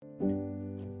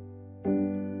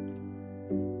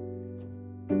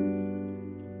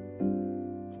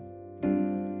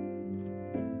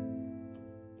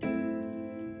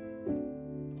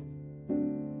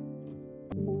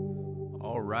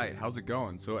right, how's it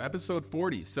going? So episode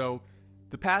 40. So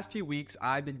the past few weeks,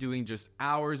 I've been doing just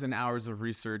hours and hours of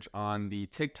research on the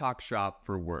TikTok shop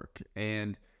for work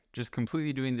and just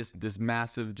completely doing this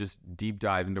massive just deep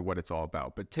dive into what it's all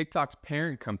about. But TikTok's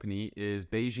parent company is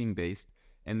Beijing based,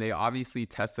 and they obviously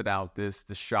tested out this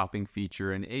shopping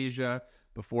feature in Asia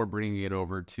before bringing it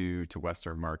over to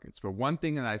Western markets. But one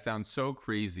thing that I found so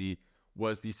crazy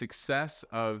was the success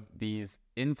of these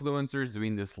influencers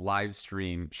doing this live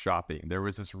stream shopping. There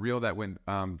was this reel that went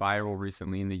viral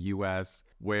recently in the US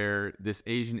where this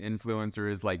Asian influencer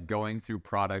is like going through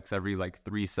products every like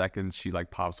 3 seconds. She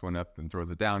like pops one up and throws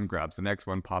it down, grabs the next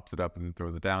one, pops it up and then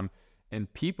throws it down.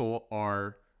 And people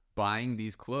are buying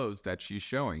these clothes that she's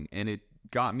showing. And it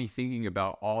got me thinking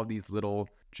about all these little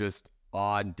just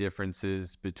odd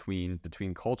differences between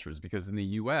cultures, because in the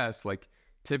US, like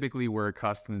typically we're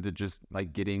accustomed to just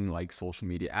like getting like social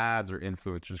media ads or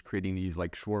influencers creating these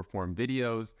like short form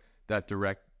videos that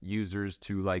direct users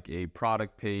to like a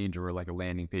product page or like a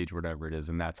landing page, whatever it is,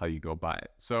 and that's how you go buy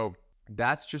it. So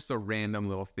that's just a random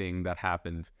little thing that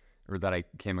happened or that I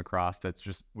came across that's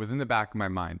just was in the back of my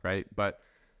mind, right? But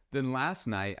then last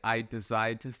night, I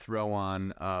decided to throw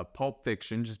on Pulp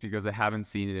Fiction just because I haven't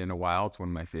seen it in a while. It's one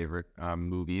of my favorite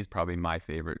movies, probably my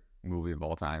favorite movie of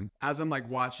all time. As I'm like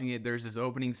watching it, there's this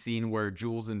opening scene where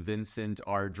Jules and Vincent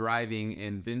are driving,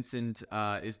 and Vincent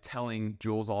is telling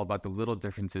Jules all about the little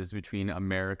differences between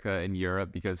America and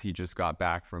Europe because he just got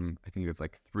back from, I think it's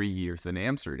like 3 years in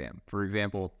Amsterdam. For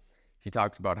example, he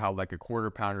talks about how like a quarter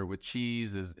pounder with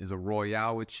cheese is a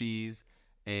Royale with cheese.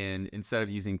 And instead of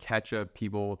using ketchup,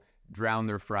 people drown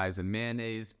their fries in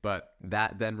mayonnaise. But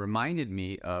that then reminded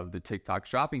me of the TikTok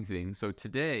shopping thing. So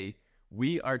today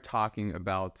we are talking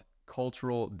about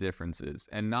cultural differences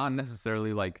and not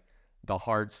necessarily like the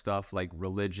hard stuff like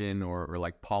religion or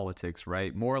like politics,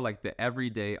 right? More like the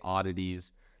everyday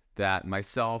oddities that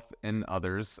myself and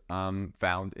others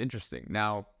found interesting.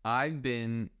 Now, I've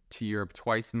been to Europe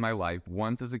twice in my life,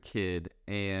 once as a kid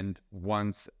and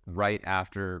once right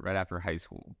after high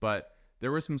school. But there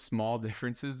were some small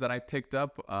differences that I picked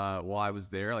up while I was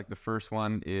there. Like the first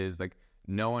one is like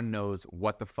no one knows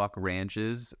what the fuck ranch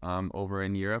is over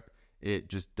in Europe. It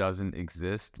just doesn't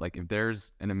exist. Like if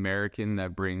there's an American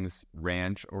that brings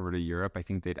ranch over to Europe, I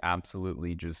think they'd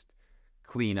absolutely just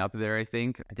clean up there. I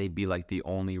think they'd be like the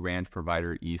only ranch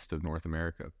provider east of North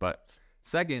America. But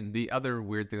second, the other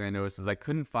weird thing I noticed is I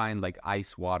couldn't find like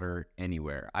ice water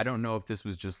anywhere. I don't know if this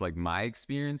was just like my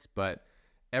experience, but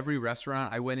every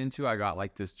restaurant I went into, I got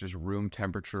like this just room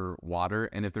temperature water.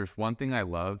 And if there's one thing I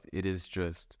love, it is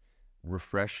just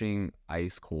refreshing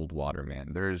ice cold water,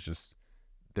 man. There is just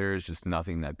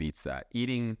nothing that beats that.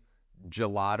 Eating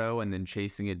gelato and then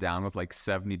chasing it down with like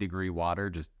 70-degree water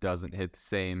just doesn't hit the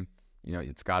same. You know,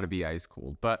 it's got to be ice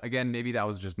cold. But again, maybe that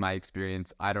was just my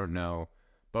experience. I don't know.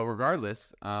 But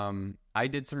regardless, I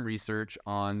did some research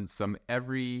on some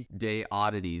everyday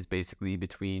oddities, basically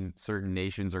between certain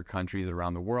nations or countries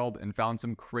around the world, and found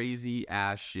some crazy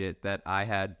ass shit that I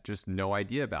had just no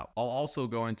idea about. I'll also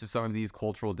go into some of these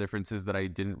cultural differences that I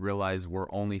didn't realize were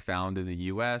only found in the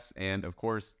US. And of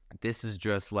course, this is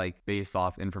just like based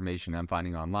off information I'm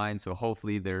finding online. So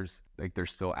hopefully they're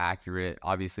still accurate.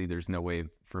 Obviously, there's no way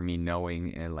for me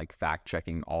knowing and like fact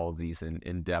checking all of these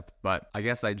in depth. But I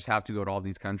guess I just have to go to all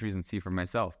these countries and see for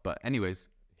myself. But anyways,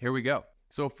 here we go.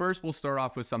 So first we'll start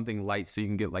off with something light so you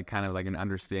can get like kind of like an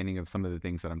understanding of some of the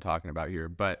things that I'm talking about here.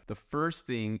 But the first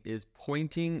thing is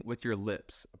pointing with your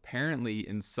lips. Apparently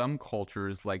in some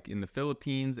cultures, like in the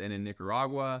Philippines and in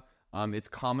Nicaragua, it's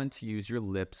common to use your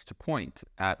lips to point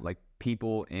at like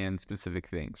people and specific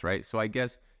things, right? So I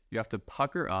guess you have to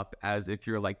pucker up as if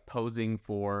you're like posing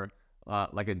for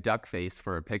like a duck face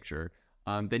for a picture.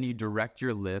 Then you direct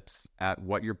your lips at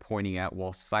what you're pointing at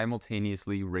while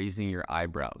simultaneously raising your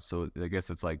eyebrows. So I guess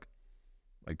it's like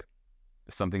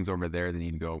something's over there, then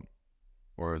you go,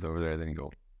 or it's over there, then you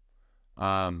go.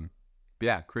 But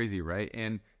yeah, crazy, right?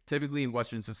 And typically in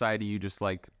Western society, you just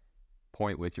like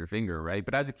point with your finger, right?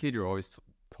 But as a kid, you're always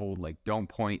told like, don't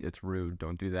point, it's rude,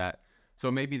 don't do that.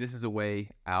 So maybe this is a way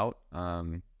out.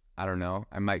 I don't know.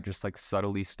 I might just like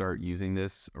subtly start using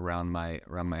this around my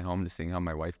home to see how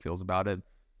my wife feels about it.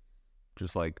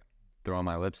 Just like throwing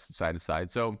my lips side to side.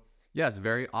 So yeah, it's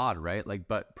very odd, right? Like,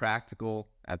 but practical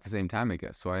at the same time, I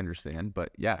guess. So I understand.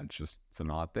 But yeah, it's an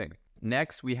odd thing.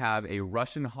 Next, we have a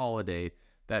Russian holiday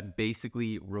that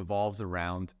basically revolves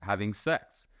around having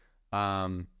sex.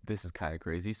 This is kind of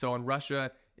crazy. So in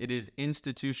Russia, it is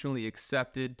institutionally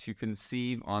accepted to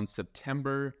conceive on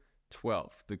September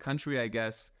 12th. The country, I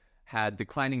guess, had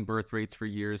declining birth rates for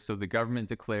years, so the government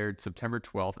declared September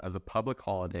 12th as a public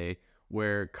holiday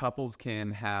where couples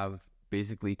can have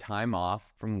basically time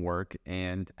off from work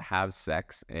and have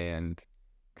sex and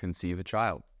conceive a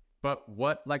child. But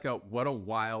what a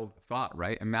wild thought,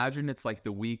 right? Imagine it's like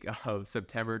the week of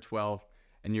September 12th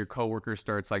and your coworker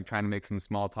starts like trying to make some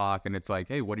small talk and it's like,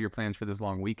 hey, what are your plans for this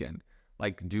long weekend?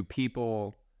 Like, do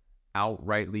people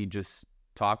outrightly just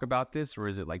talk about this, or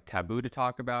is it like taboo to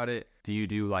talk about it? Do you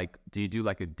do like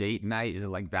a date night? Is it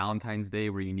like Valentine's Day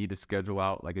where you need to schedule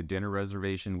out like a dinner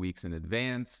reservation weeks in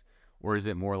advance? Or is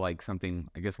it more like something,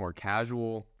 I guess, more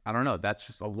casual? I don't know. That's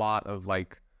just a lot of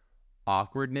like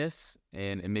awkwardness,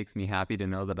 and it makes me happy to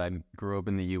know that I grew up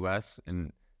in the US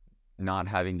and not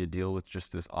having to deal with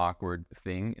just this awkward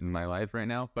thing in my life right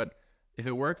now. But if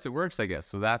it works, I guess.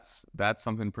 So that's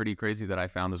something pretty crazy that I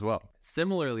found as well.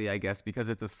 Similarly, I guess, because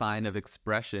it's a sign of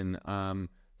expression,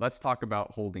 let's talk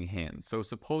about holding hands. So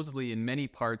supposedly in many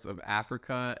parts of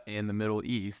Africa and the Middle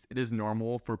East, it is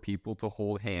normal for people to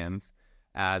hold hands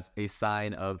as a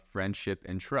sign of friendship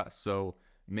and trust. So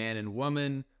man and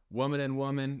woman, woman and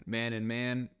woman, man and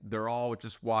man, they're all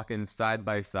just walking side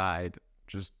by side,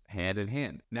 just hand in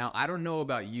hand. Now, I don't know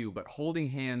about you, but holding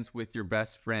hands with your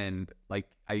best friend, like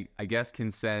I guess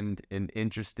can send an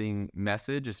interesting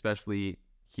message, especially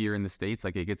here in the States.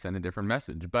 Like it could send a different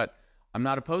message, but I'm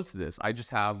not opposed to this. I just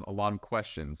have a lot of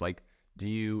questions. Like, do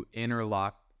you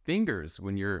interlock fingers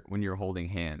when you're holding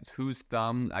hands? Whose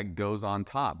thumb goes on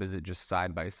top? Is it just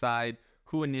side by side?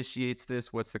 Who initiates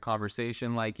this? What's the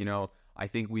conversation like? I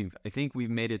think we've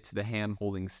made it to the hand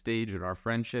holding stage in our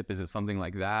friendship. Is it something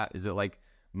like that? Is it like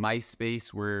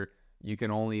MySpace where you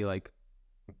can only like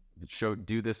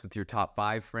do this with your top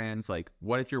 5 friends? Like,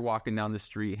 what if you're walking down the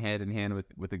street hand in hand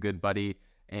with a good buddy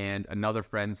and another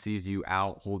friend sees you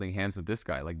out holding hands with this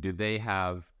guy? Like, do they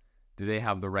have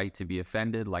the right to be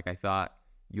offended? Like, I thought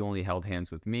you only held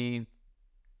hands with me.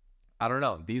 I don't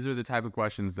know. These are the type of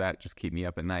questions that just keep me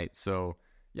up at night. So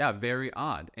yeah, very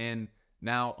odd. And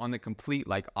now on the complete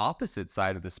like opposite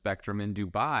side of the spectrum, in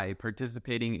Dubai,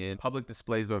 participating in public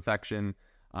displays of affection,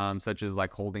 such as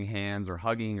like holding hands or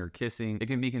hugging or kissing, it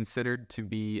can be considered to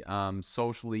be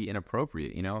socially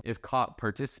inappropriate. If caught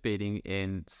participating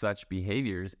in such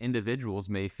behaviors, individuals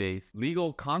may face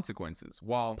legal consequences.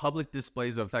 While public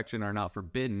displays of affection are not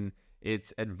forbidden,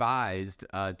 it's advised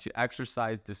to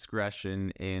exercise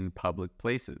discretion in public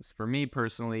places. For me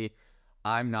personally,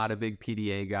 I'm not a big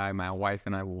PDA guy. My wife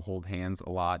and I will hold hands a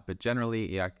lot, but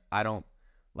generally, yeah, I don't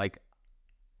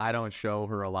show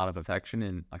her a lot of affection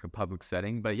in like a public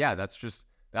setting. But yeah, that's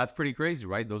pretty crazy,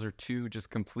 right? Those are two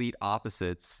just complete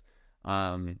opposites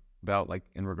about like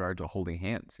in regard to holding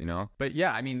hands, But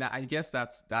yeah, I mean, I guess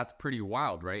that's pretty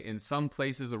wild, right? In some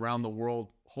places around the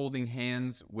world, holding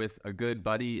hands with a good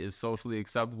buddy is socially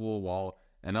acceptable, while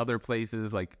in other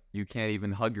places, like you can't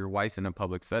even hug your wife in a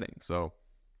public setting. So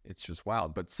it's just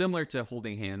wild. But similar to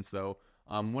holding hands, though,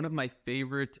 one of my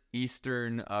favorite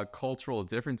Eastern cultural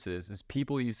differences is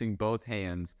people using both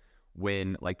hands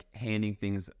when like handing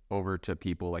things over to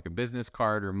people, like a business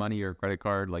card or money or credit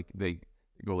card. Like they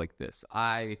go like this.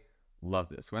 I love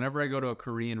this. Whenever I go to a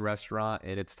Korean restaurant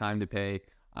and it's time to pay,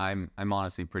 I'm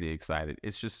honestly pretty excited.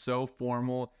 It's just so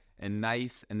formal and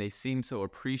nice, and they seem so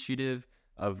appreciative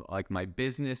of like my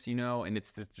business, and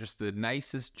it's just the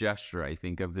nicest gesture, I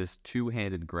think, of this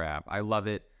two-handed grab. I love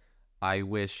it. I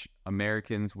wish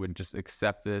Americans would just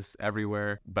accept this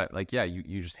everywhere. But like, yeah,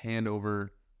 you just hand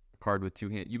over a card with two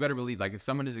hands. You better believe, like, if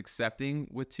someone is accepting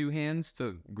with two hands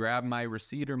to grab my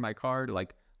receipt or my card,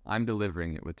 like, I'm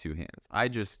delivering it with two hands.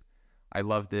 I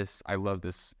love this. I love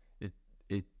this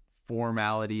it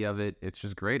formality of it. It's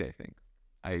just great, I think.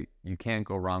 You can't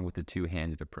go wrong with the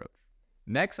two-handed approach.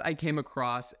 Next, I came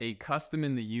across a custom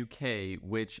in the UK,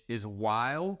 which is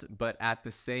wild, but at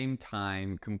the same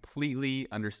time, completely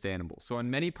understandable. So in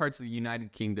many parts of the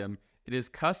United Kingdom, it is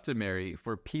customary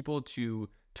for people to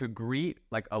greet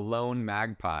like a lone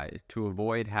magpie to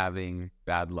avoid having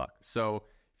bad luck. So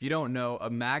if you don't know, a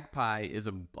magpie is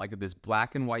like this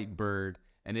black and white bird,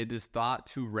 and it is thought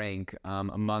to rank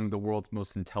among the world's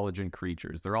most intelligent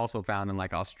creatures. They're also found in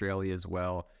like Australia as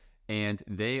well. And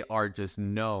they are just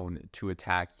known to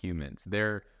attack humans.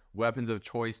 Their weapons of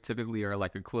choice typically are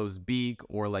like a closed beak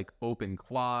or like open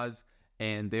claws,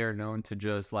 and they're known to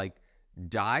just like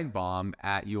dive bomb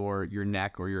at your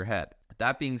neck or your head.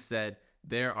 That being said,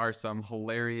 there are some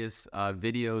hilarious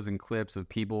videos and clips of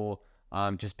people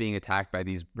just being attacked by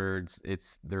these birds.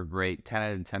 They're great. 10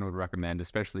 out of 10 would recommend,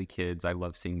 especially kids. I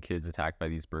love seeing kids attacked by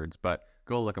these birds, but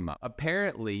go look them up.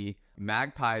 Apparently,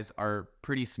 magpies are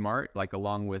pretty smart, like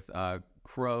along with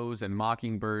crows and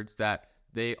mockingbirds, that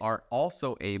they are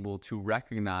also able to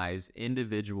recognize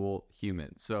individual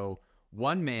humans. So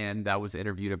One man that was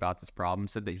interviewed about this problem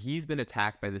said that he's been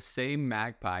attacked by the same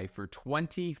magpie for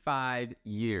 25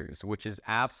 years, which is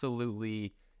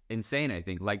absolutely insane, I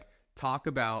think. Like, talk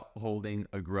about holding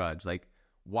a grudge. Like,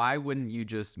 why wouldn't you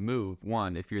just move,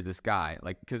 one, if you're this guy?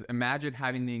 Like, because imagine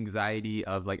having the anxiety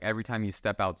of, like, every time you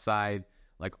step outside,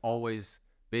 like, always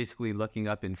basically looking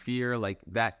up in fear. Like,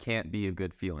 that can't be a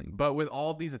good feeling. But with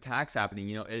all these attacks happening,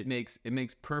 it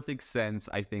makes perfect sense,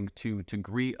 I think, to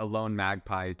greet a lone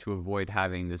magpie to avoid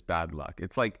having this bad luck.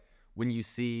 It's like when you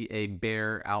see a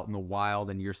bear out in the wild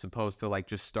and you're supposed to, like,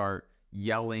 just start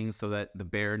yelling so that the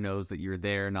bear knows that you're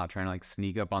there, not trying to, like,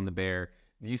 sneak up on the bear.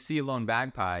 If you see a lone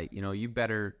magpie, you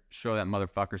better show that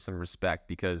motherfucker some respect,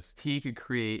 because he could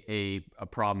create a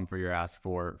problem for your ass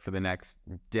for the next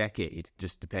decade,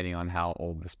 just depending on how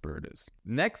old this bird is.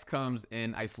 Next comes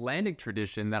an Icelandic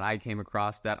tradition that I came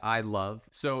across that I love.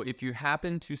 So if you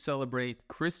happen to celebrate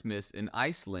Christmas in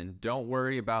Iceland, don't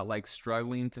worry about, like,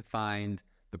 struggling to find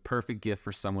the perfect gift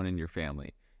for someone in your family.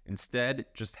 Instead,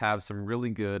 just have some really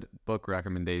good book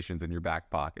recommendations in your back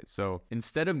pocket. So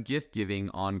instead of gift giving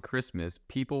on Christmas,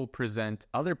 people present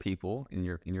other people in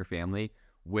your family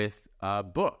with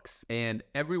books, and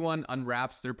everyone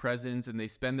unwraps their presents and they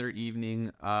spend their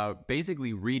evening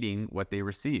basically reading what they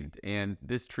received. And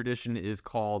this tradition is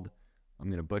called, I'm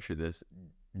going to butcher this,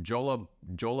 Jola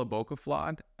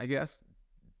Bokaflod, I guess.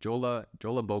 Jola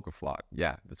Bokaflod.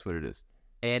 Yeah, that's what it is.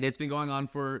 And it's been going on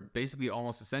for basically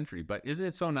almost a century. But isn't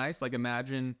it so nice? Like,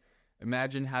 imagine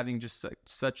having just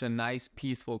such a nice,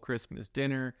 peaceful Christmas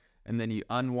dinner, and then you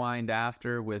unwind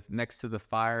after with next to the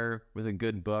fire with a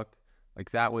good book. Like,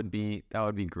 that would be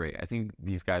great. I think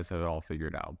these guys have it all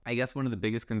figured out. I guess one of the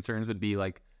biggest concerns would be,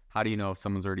 like, how do you know if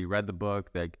someone's already read the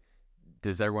book? Like,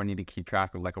 does everyone need to keep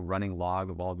track of, like, a running log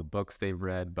of all the books they've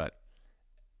read? But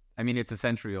I mean, it's a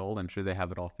century old. I'm sure they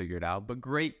have it all figured out. But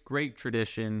great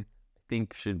tradition.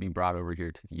 Think should be brought over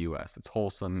here to the US. It's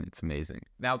wholesome. It's amazing.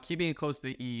 Now, keeping it close to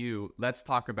the EU, let's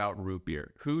talk about root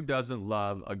beer. Who doesn't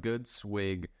love a good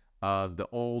swig of the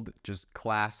old, just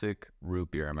classic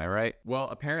root beer? Am I right? Well,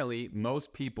 apparently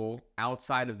most people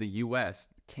outside of the US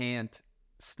can't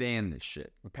stand this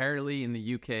shit. Apparently in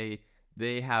the UK,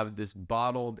 they have this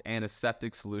bottled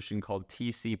antiseptic solution called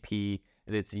TCP,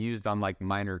 and it's used on, like,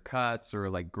 minor cuts or,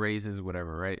 like, grazes,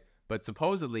 whatever, right? But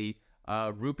supposedly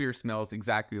root beer smells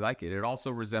exactly like it. It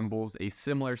also resembles a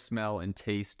similar smell and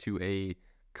taste to a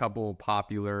couple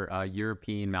popular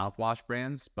European mouthwash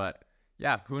brands. But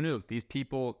yeah, who knew? These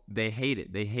people, they hate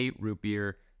it. They hate root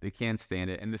beer. They can't stand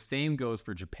it. And the same goes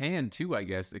for Japan too, I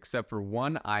guess, except for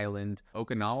one island,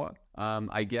 Okinawa.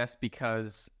 I guess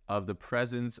because of the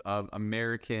presence of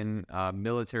American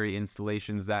military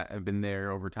installations that have been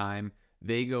there over time,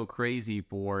 they go crazy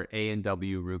for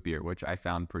A&W root beer, which I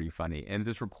found pretty funny. And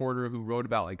this reporter who wrote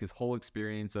about, like, his whole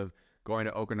experience of going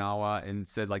to Okinawa and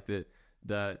said, like,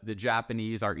 the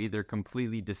Japanese are either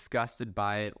completely disgusted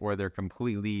by it or they're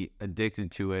completely addicted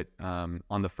to it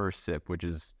on the first sip, which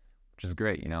is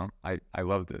great. I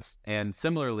love this. And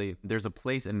similarly, there's a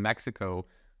place in Mexico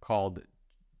called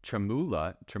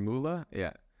Chamula,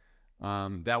 yeah.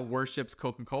 That worships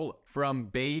Coca-Cola. From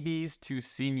babies to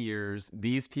seniors,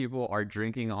 these people are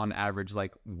drinking on average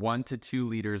like 1 to 2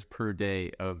 liters per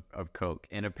day of Coke.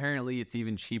 And apparently it's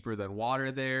even cheaper than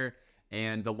water there.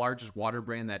 And the largest water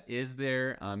brand that is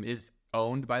there is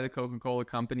owned by the Coca-Cola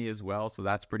company as well. So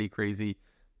that's pretty crazy.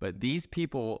 But these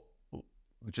people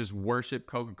just worship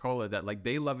Coca-Cola, that, like,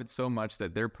 they love it so much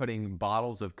that they're putting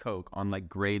bottles of Coke on, like,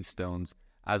 gravestones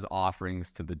as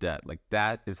offerings to the dead. Like,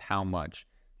 that is how much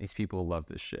these people love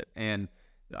this shit. And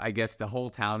I guess the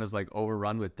whole town is, like,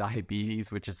 overrun with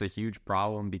diabetes, which is a huge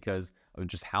problem because of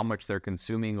just how much they're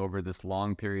consuming over this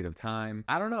long period of time.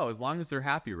 I don't know, as long as they're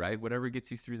happy, right? Whatever gets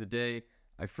you through the day.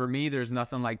 For me, there's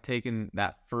nothing like taking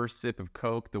that first sip of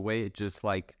Coke, the way it just,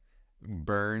 like,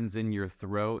 burns in your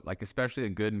throat. Like, especially a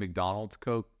good McDonald's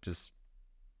Coke, just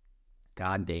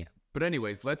goddamn. But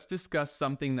anyways, let's discuss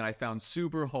something that I found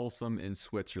super wholesome in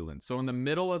Switzerland. So in the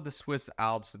middle of the Swiss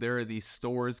Alps, there are these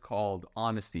stores called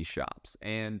honesty shops.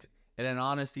 And in an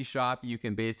honesty shop, you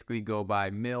can basically go buy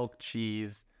milk,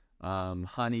 cheese,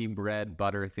 honey, bread,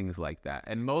 butter, things like that.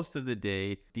 And most of the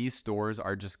day, these stores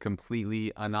are just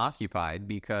completely unoccupied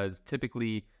because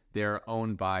typically they're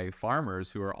owned by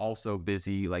farmers who are also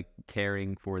busy, like,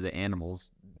 caring for the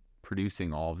animals,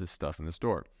 producing all of this stuff in the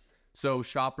store. So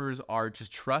shoppers are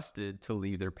just trusted to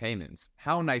leave their payments.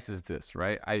 How nice is this,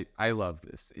 right? I love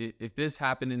this. If this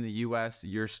happened in the US,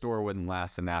 your store wouldn't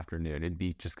last an afternoon. It'd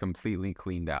be just completely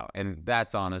cleaned out. And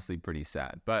that's honestly pretty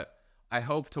sad. But I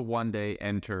hope to one day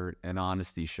enter an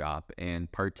honesty shop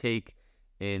and partake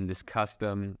in this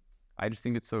custom. I just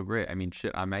think it's so great. I mean,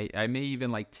 shit, I may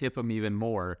even like tip them even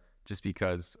more just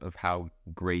because of how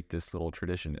great this little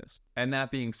tradition is. And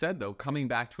that being said, though, coming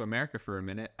back to America for a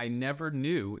minute, I never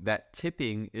knew that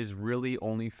tipping is really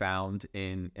only found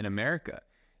in America.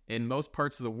 In most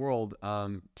parts of the world,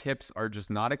 tips are just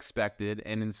not expected,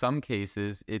 and in some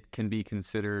cases, it can be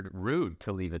considered rude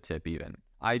to leave a tip even.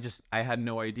 I had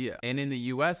no idea. And in the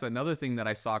US, another thing that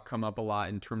I saw come up a lot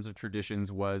in terms of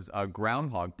traditions was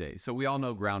Groundhog Day. So we all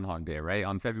know Groundhog Day, right?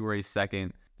 On February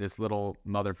 2nd, this little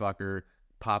motherfucker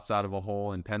pops out of a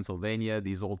hole in Pennsylvania.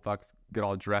 These old fucks get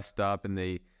all dressed up and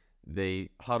they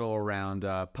huddle around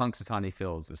Punxsutawney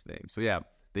Phil is his name. So yeah,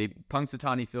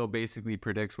 Punxsutawney Phil basically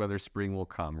predicts whether spring will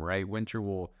come, right? Winter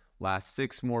will last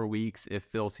 6 more weeks if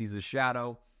Phil sees a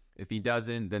shadow. If he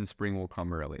doesn't, then spring will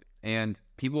come early. And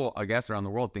people, I guess, around the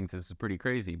world think this is pretty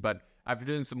crazy. But after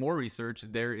doing some more research,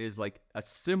 there is like a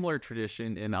similar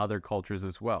tradition in other cultures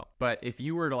as well. But if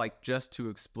you were to like just to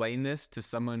explain this to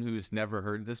someone who's never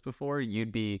heard this before,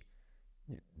 you'd be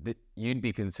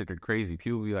considered crazy.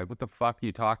 People would be like, what the fuck are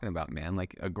you talking about, man?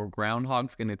 Like a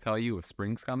groundhog's going to tell you if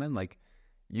spring's coming? Like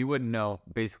you wouldn't know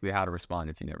basically how to respond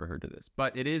if you never heard of this.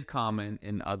 But it is common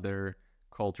in other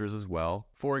cultures as well.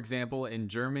 For example, in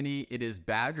Germany, it is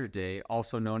Badger Day,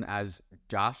 also known as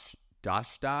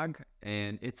Dashtag,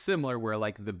 and it's similar where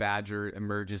like the badger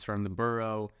emerges from the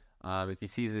burrow. If he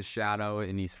sees his shadow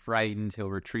and he's frightened, he'll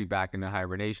retreat back into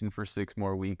hibernation for 6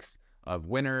 more weeks of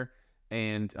winter.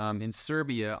 And in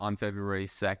Serbia on February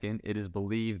 2nd, it is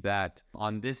believed that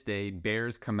on this day,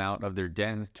 bears come out of their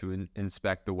dens to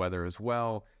inspect the weather as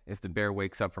well. If the bear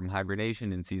wakes up from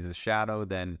hibernation and sees a shadow,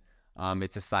 then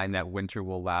it's a sign that winter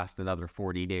will last another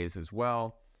 40 days as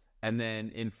well. And then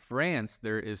in France,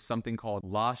 there is something called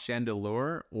La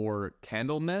Chandeleur, or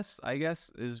Candlemas, I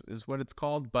guess is what it's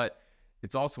called. But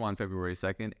it's also on February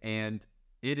 2nd. And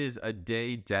it is a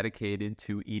day dedicated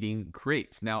to eating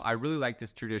crepes. Now, I really like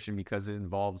this tradition because it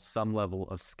involves some level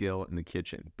of skill in the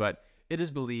kitchen. But it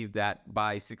is believed that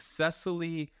by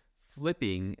successfully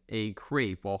flipping a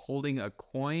crepe while holding a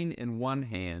coin in one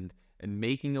hand and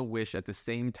making a wish at the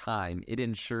same time, it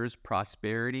ensures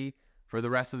prosperity for the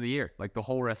rest of the year, like the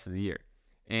whole rest of the year.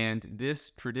 And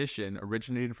this tradition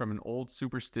originated from an old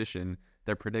superstition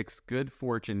that predicts good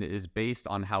fortune is based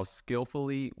on how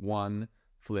skillfully one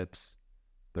flips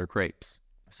their crepes.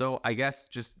 So I guess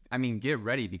get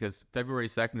ready because February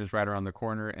 2nd is right around the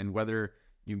corner, and whether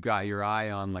you've got your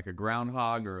eye on like a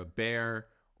groundhog or a bear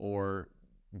or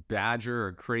badger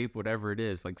or crepe, whatever it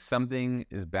is, like something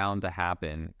is bound to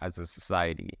happen as a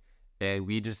society, and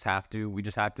we just have to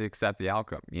accept the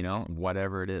outcome,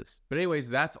 whatever it is. But anyways,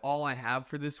 that's all I have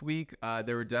for this week.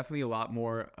 There were definitely a lot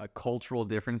more cultural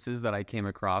differences that I came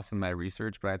across in my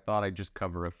research, but I thought I'd just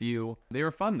cover a few. They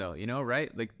were fun though,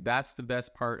 right? Like that's the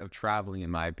best part of traveling, in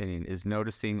my opinion, is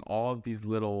noticing all of these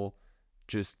little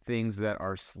just things that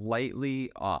are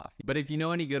slightly off. But if you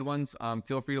know any good ones,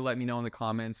 feel free to let me know in the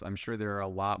comments. I'm sure there are a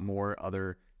lot more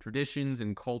other traditions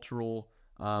and cultural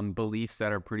beliefs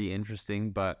that are pretty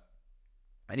interesting. But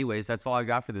anyways, that's all I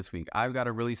got for this week. I've got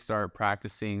to really start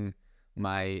practicing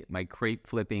my crepe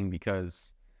flipping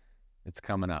because it's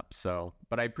coming up.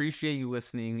 But I appreciate you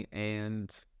listening,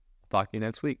 and talk to you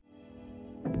next week.